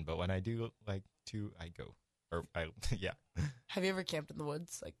very often, but when I do like to, I go. Yeah. Have you ever camped in the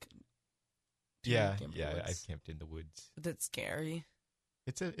woods? Yeah, I've camped in the woods. Is it scary?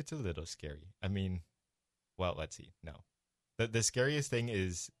 It's a little scary. I mean, well, let's see. No. The scariest thing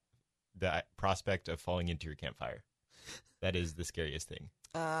is the prospect of falling into your campfire. That is the scariest thing.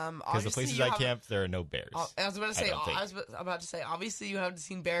 Because the places I camp, there are no bears. I was about to say, obviously you haven't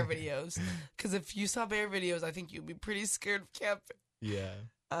seen bear videos. Because if you saw bear videos, I think you'd be pretty scared of camping. Yeah.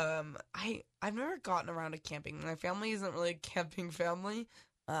 I've never gotten around to camping. My family isn't really a camping family.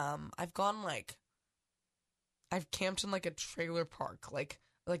 I've camped in a trailer park, like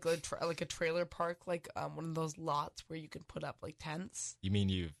a trailer park, one of those lots where you can put up tents. You mean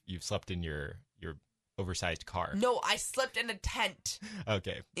you've slept in your oversized car? No, I slept in a tent.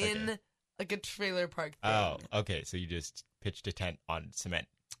 Okay. In a trailer park thing. Oh, okay. So you just pitched a tent on cement.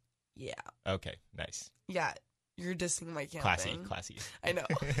 Yeah. Okay, nice. Yeah, you're dissing my camping. Classy. I know.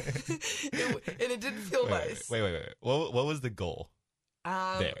 And it didn't feel nice. Wait. What was the goal?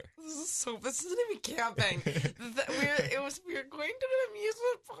 there? This isn't even camping. We were going to an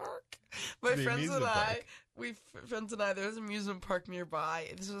amusement park. My friends and I, there's an amusement park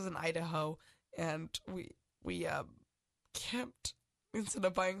nearby. This was in Idaho, and we camped instead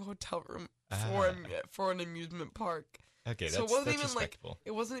of buying a hotel room for an amusement park. Okay, so that's respectable.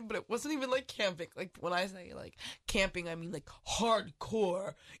 It wasn't even like camping. Like when I say like camping, I mean like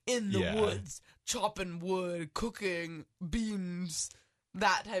hardcore in the woods, chopping wood, cooking beans,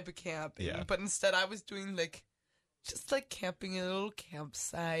 that type of camping. Yeah. But instead, I was doing like just like camping in a little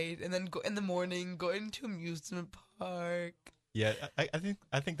campsite, and then go in the morning, going to amusement park. Yeah,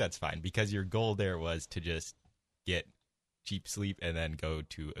 I think that's fine because your goal there was to just get cheap sleep and then go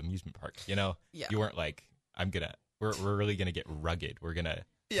to amusement park. You know, you weren't like we're really gonna get rugged. We're gonna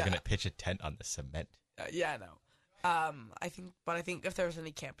pitch a tent on the cement. Yeah, I know. I think if there's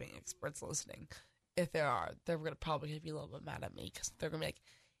any camping experts listening, if there are, they're gonna probably be a little bit mad at me because they're gonna be like,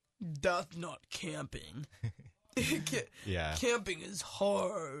 "That's not camping. Camping is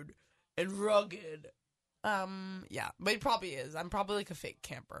hard and rugged." Yeah, but it probably is. I'm probably like a fake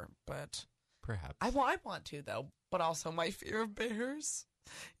camper, but perhaps I want to though. But also, my fear of bears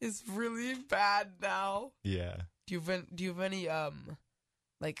is really bad now. Yeah. Do you have any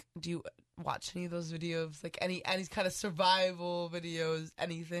do you watch any of those videos? Like any kind of survival videos?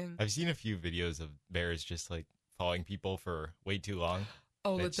 Anything? I've seen a few videos of bears just like following people for way too long.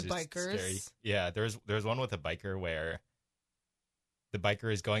 Oh, like the bikers. Scary. Yeah, there's one with a biker where the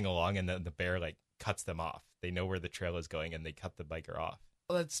biker is going along and then the bear like cuts them off. They know where the trail is going and they cut the biker off.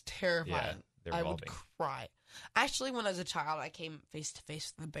 Oh, that's terrifying. Yeah, I would cry. Actually, when I was a child, I came face to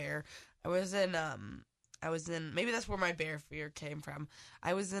face with the bear. I was in maybe that's where my bear fear came from.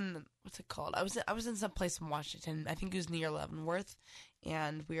 I was in what's it called? I was in some place in Washington. I think it was near Leavenworth,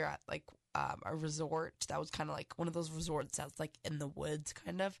 and we were at like a resort that was kind of like one of those resorts that's like in the woods,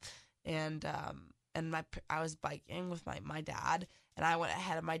 kind of. And I was biking with my dad, and I went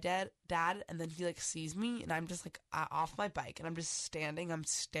ahead of my dad, and then he like sees me, and I'm just like off my bike, and I'm just standing. I'm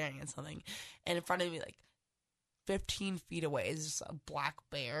staring at something, and in front of me, like 15 feet away, is just a black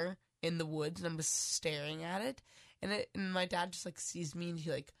bear in the woods, and I'm just staring at it. And my dad just like sees me, and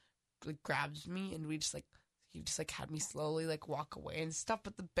he like grabs me, and he just had me slowly like walk away and stuff.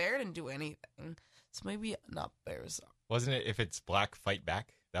 But the bear didn't do anything, so maybe not bears. Wasn't it if it's black, fight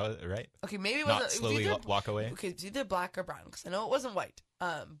back? That was right. Okay, maybe it not wasn't. Slowly it was either, walk away. Okay, it's either black or brown because I know it wasn't white.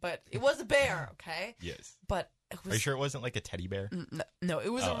 But it was a bear. Okay. Yes. But it was, are you sure it wasn't like a teddy bear? No, it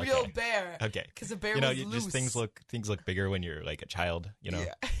was a real bear. Okay. Because the bear was loose. Just things look bigger when you're like a child. You know.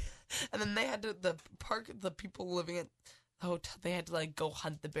 Yeah. And then they had to the people living at the hotel. They had to like go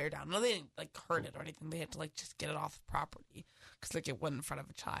hunt the bear down. No, they didn't like hurt it or anything. They had to like just get it off the property because like it wasn't in front of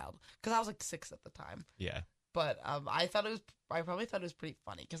a child. Because I was like 6 at the time. Yeah. But I probably thought it was pretty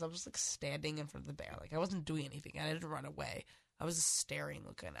funny because I was just like standing in front of the bear. Like I wasn't doing anything. I didn't run away. I was just staring,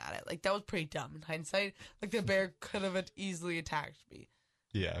 looking at it. Like that was pretty dumb in hindsight. Like the bear could have easily attacked me.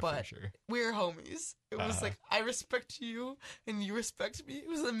 Yeah, but for sure. We're homies. It was like I respect you and you respect me. It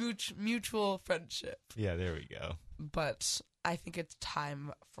was a mutual friendship. Yeah, there we go. But I think it's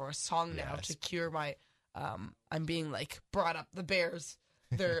time for a song now to cure my. I'm being like brought up. The bears.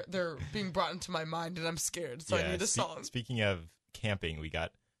 They're being brought into my mind, and I'm scared. So I need a song. Speaking of camping, we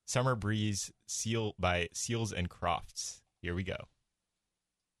got "Summer Breeze" by Seals and Crofts. Here we go.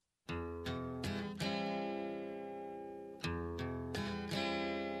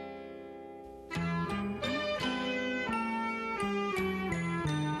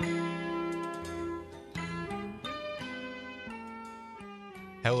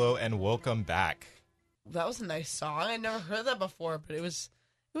 Hello and welcome back. That was a nice song. I never heard that before, but it was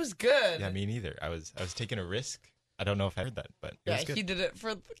good. Yeah, me neither. I was taking a risk. I don't know if I heard that, but it was good. He did it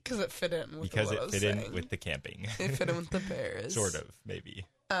because it fit in with because what it I was fit saying. in with the camping. It fit in with the bears. Sort of, maybe.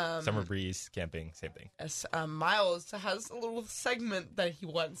 Summer breeze, camping, same thing. Yes, Miles has a little segment that he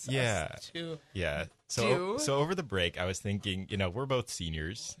wants us to do. So over the break, I was thinking, we're both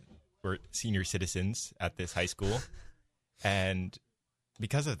seniors. We're senior citizens at this high school. And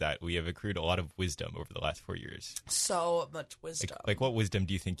because of that, we have accrued a lot of wisdom over the last 4 years. So much wisdom. Like what wisdom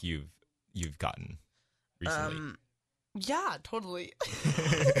do you think you've gotten recently? Yeah, totally.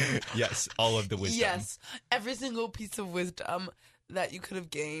 Yes, all of the wisdom. Yes, every single piece of wisdom that you could have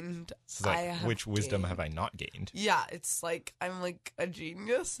gained. So which wisdom have I not gained? Yeah, it's like I'm like a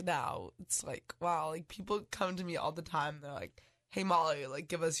genius now. It's like, wow, like people come to me all the time. They're like, "Hey Molly, like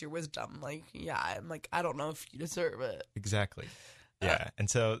give us your wisdom." Like, yeah, I'm like, I don't know if you deserve it. Exactly. Yeah, and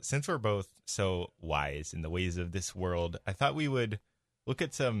so since we're both so wise in the ways of this world, I thought we would look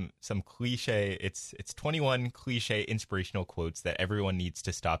at some cliche. It's 21 cliche inspirational quotes that everyone needs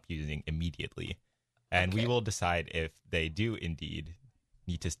to stop using immediately, and we will decide if they do indeed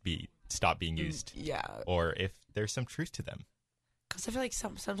need to stop being used. Yeah, or if there's some truth to them. Because I feel like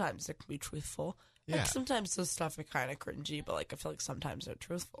sometimes they can be truthful. Yeah. Like sometimes those stuff are kind of cringy, but like I feel like sometimes they're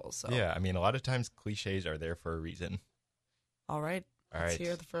truthful. So yeah, I mean, a lot of times cliches are there for a reason. All right, let's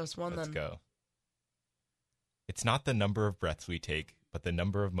hear the first one. Let's go. It's not the number of breaths we take, but the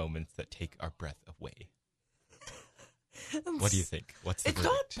number of moments that take our breath away. What do you think? What's the It's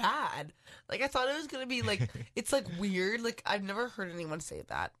verdict? not bad. Like I thought it was gonna be like it's like weird. Like I've never heard anyone say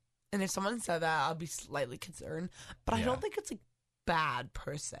that, and if someone said that, I'll be slightly concerned. But I don't think it's like bad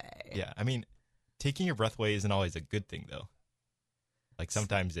per se. Yeah, I mean, taking your breath away isn't always a good thing, though. Like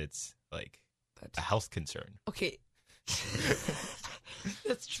sometimes it's like a health concern. Okay,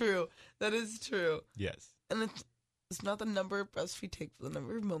 that's true. That is true. Yes, and it's not the number of breaths we take, but the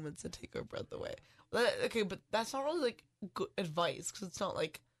number of moments that take our breath away. Okay, but that's not really like good advice because it's not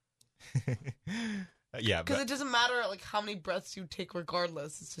like yeah, because it doesn't matter like how many breaths you take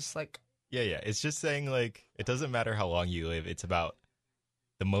regardless. It's just like yeah. It's just saying like it doesn't matter how long you live. It's about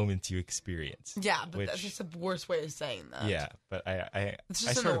the moments you experience. Yeah, but that's just the worst way of saying that. Yeah, but I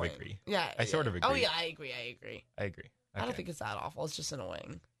sort annoying. of agree. Yeah, I sort of agree. Oh yeah, I agree. Okay. I don't think it's that awful. It's just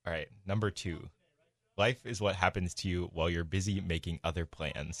annoying. All right, number 2. Life is what happens to you while you're busy making other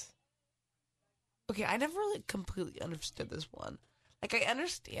plans. Okay, I never really completely understood this one. Like, I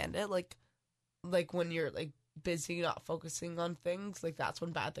understand it, like when you're, like, busy, not focusing on things, like, that's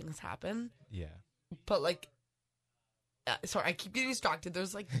when bad things happen. Yeah. But, like, sorry, I keep getting distracted.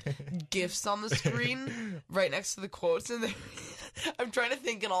 There's, like, GIFs on the screen right next to the quotes, and I'm trying to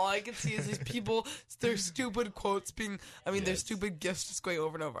think, and all I can see is these people, their stupid quotes their stupid GIFs just going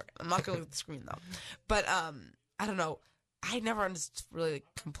over and over again. I'm not going to look at the screen, though. But, I don't know. I never really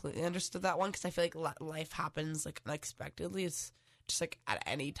completely understood that one because I feel like life happens like unexpectedly. It's just like at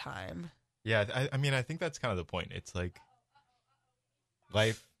any time. Yeah, I mean, I think that's kind of the point. It's like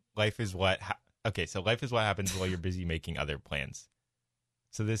life is what. So life is what happens while you're busy making other plans.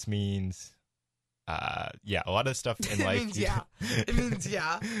 So this means, a lot of stuff in life. It means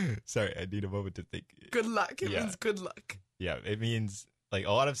yeah. Sorry, I need a moment to think. Good luck. It means good luck. Yeah, it means like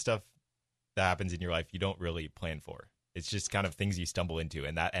a lot of stuff that happens in your life you don't really plan for. It's just kind of things you stumble into,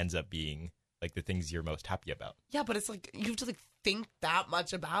 and that ends up being like the things you're most happy about. Yeah, but it's like you have to like think that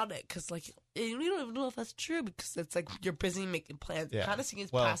much about it because like you don't even know if that's true because it's like you're busy making plans. Yeah. Kind of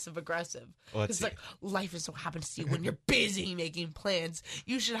seems passive aggressive. It's like life is what happens to you when you're busy making plans.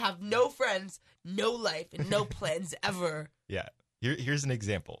 You should have no friends, no life, and no plans ever. Yeah. Here's an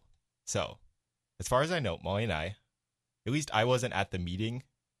example. So, as far as I know, Molly and I, at least I wasn't at the meeting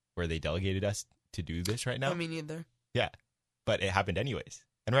where they delegated us to do this right now. Me neither. Yeah, but it happened anyways,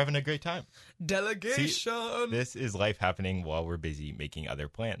 and we're having a great time. Delegation. See, this is life happening while we're busy making other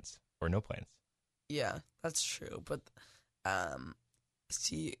plans or no plans. Yeah, that's true. But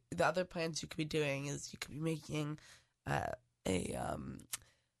see, the other plans you could be doing is you could be making a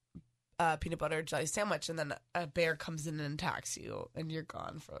peanut butter jelly sandwich, and then a bear comes in and attacks you, and you're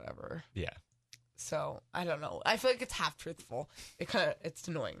gone forever. Yeah. So I don't know. I feel like it's half truthful. It's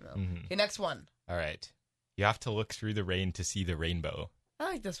annoying though. Mm-hmm. Okay, next one. All right. You have to look through the rain to see the rainbow. I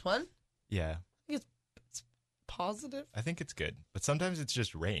like this one. Yeah. I think it's positive. I think it's good. But sometimes it's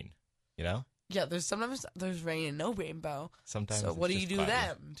just rain, you know? Yeah, sometimes there's rain and no rainbow. Sometimes So what do you do cloudy.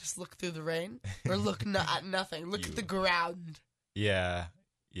 then? Just look through the rain? Or look at nothing? Look at the ground. Yeah.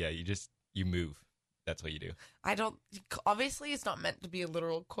 Yeah, you move. That's what you do. Obviously it's not meant to be a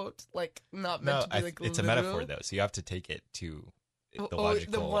literal quote. Like, not meant to be like it's literal. a metaphor, though. So you have to take it to the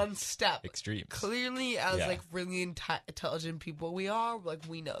logical the one step extremes. Clearly, as like really intelligent people we are, like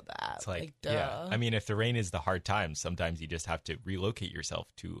we know that. It's like duh. yeah. I mean, if the rain is the hard times, sometimes you just have to relocate yourself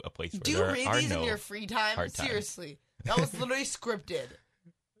to a place where do there read are these no in your free time. hard times. Seriously, that was literally scripted.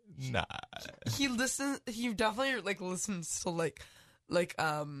 Nah. He definitely like listens to like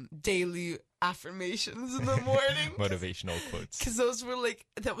daily affirmations in the morning. Motivational quotes. Because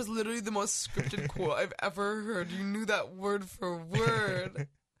that was literally the most scripted quote I've ever heard. You knew that word for word.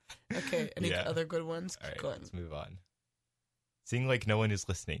 Okay, any other good ones? All right, Go on. let's move on. Sing like no one is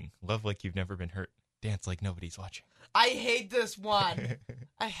listening. Love like you've never been hurt. Dance like nobody's watching. I hate this one.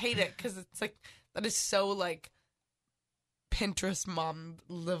 I hate it because it's like, that is so like Pinterest mom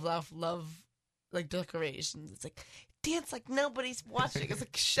live, laugh, love, like decorations. It's like, dance like nobody's watching. It's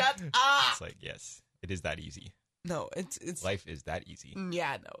like, shut up. It's like, yes, it is that easy. No, it's life is that easy.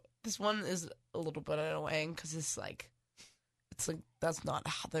 Yeah, no. This one is a little bit annoying because it's like that's not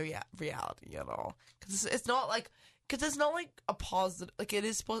the reality at all. Because it's not like because it's not like a positive, like it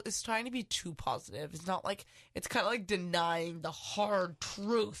is supposed, it's trying to be too positive. It's not like, it's kind of like denying the hard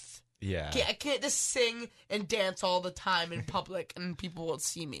truth. Yeah. I can't just sing and dance all the time in public and people won't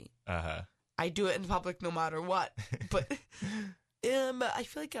see me. I do it in public no matter what. But I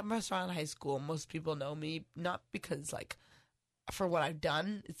feel like I'm around high school. Most people know me, not because like for what I've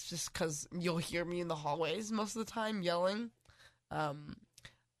done. It's just because you'll hear me in the hallways most of the time yelling.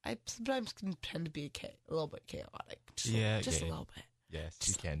 I sometimes can tend to be a little bit chaotic. Just a little bit. Yes,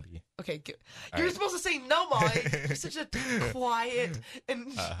 you can be. Okay, good. You're supposed to say no, Molly. You're such a quiet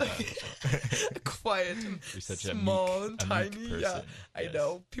and You're such small a and tiny. person. Yeah, I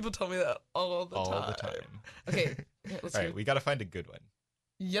know. People tell me that all the time. Okay, let's all right, we got to find a good one.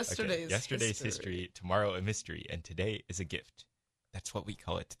 Yesterday's history, tomorrow a mystery, and today is a gift. That's what we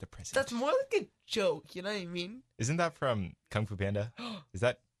call it, the present. That's more like a joke, you know what I mean? Isn't that from Kung Fu Panda? Is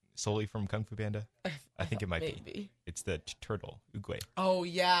that solely from Kung Fu Panda? I think it might be. It's the turtle, Oogway. Oh,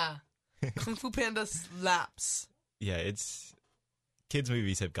 yeah. Kung Fu Panda slaps. Yeah, it's... Kids'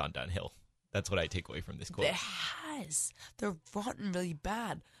 movies have gone downhill. That's what I take away from this quote. It has. They're rotten really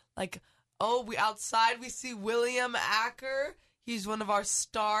bad. Like, we see William Acker. He's one of our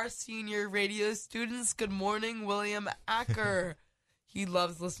star senior radio students. Good morning, William Acker. He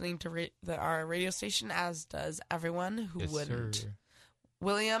loves listening to our radio station, as does everyone who wouldn't. Sir.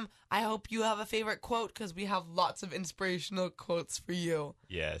 William, I hope you have a favorite quote because we have lots of inspirational quotes for you.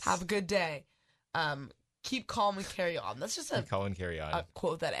 Yes. Have a good day. Keep calm and carry on. That's just keep calm and carry on. A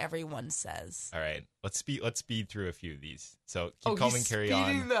quote that everyone says. All right. Let's speed through a few of these. So keep calm and carry on.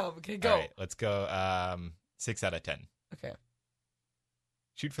 Speeding them. Okay, go. All right, let's go 6 out of 10. Okay.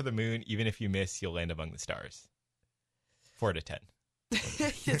 Shoot for the moon. Even if you miss, you'll land among the stars. 4 out of 10.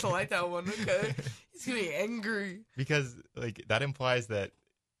 He doesn't like that one. Okay. He's going to be angry. Because like that implies that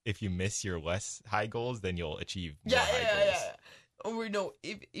if you miss your less high goals, then you'll achieve more high goals. Yeah. Or no,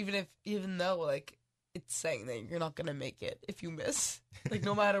 even though like it's saying that you're not going to make it if you miss. Like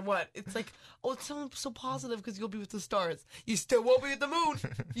no matter what. It's like, it's so positive because you'll be with the stars. You still won't be at the moon.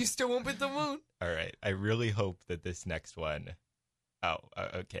 You still won't be at the moon. All right. I really hope that this next one...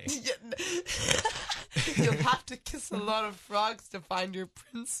 okay. You'll have to kiss a lot of frogs to find your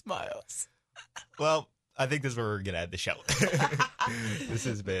prince smiles. Well, I think this is where we're going to end the show. This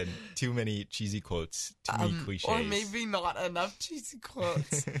has been too many cheesy quotes, too many cliches. Or maybe not enough cheesy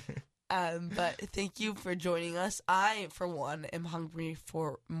quotes. But thank you for joining us. I, for one, am hungry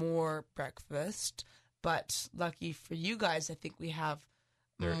for more breakfast. But lucky for you guys, I think we have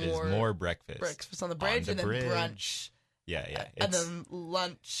more breakfast. Breakfast on the bridge and then brunch. Yeah. And then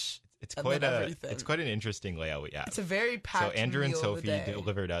lunch. It's quite an interesting layout we have. It's a very packed So Andrew and meal Sophie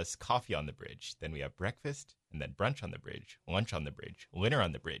delivered us coffee on the bridge. Then we have breakfast, and then brunch on the bridge, lunch on the bridge, dinner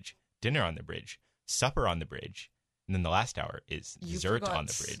on the bridge, dinner on the bridge, supper on the bridge, and then the last hour is dessert on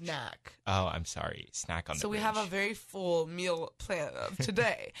the bridge. Snack. Oh, I'm sorry, snack on the bridge. So we have a very full meal plan of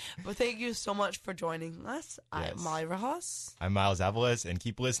today. But thank you so much for joining us. Yes. I'm Molly Rojas. I'm Miles Avalos, and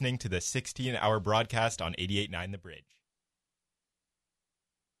keep listening to the 16-hour broadcast on 88.9 The Bridge.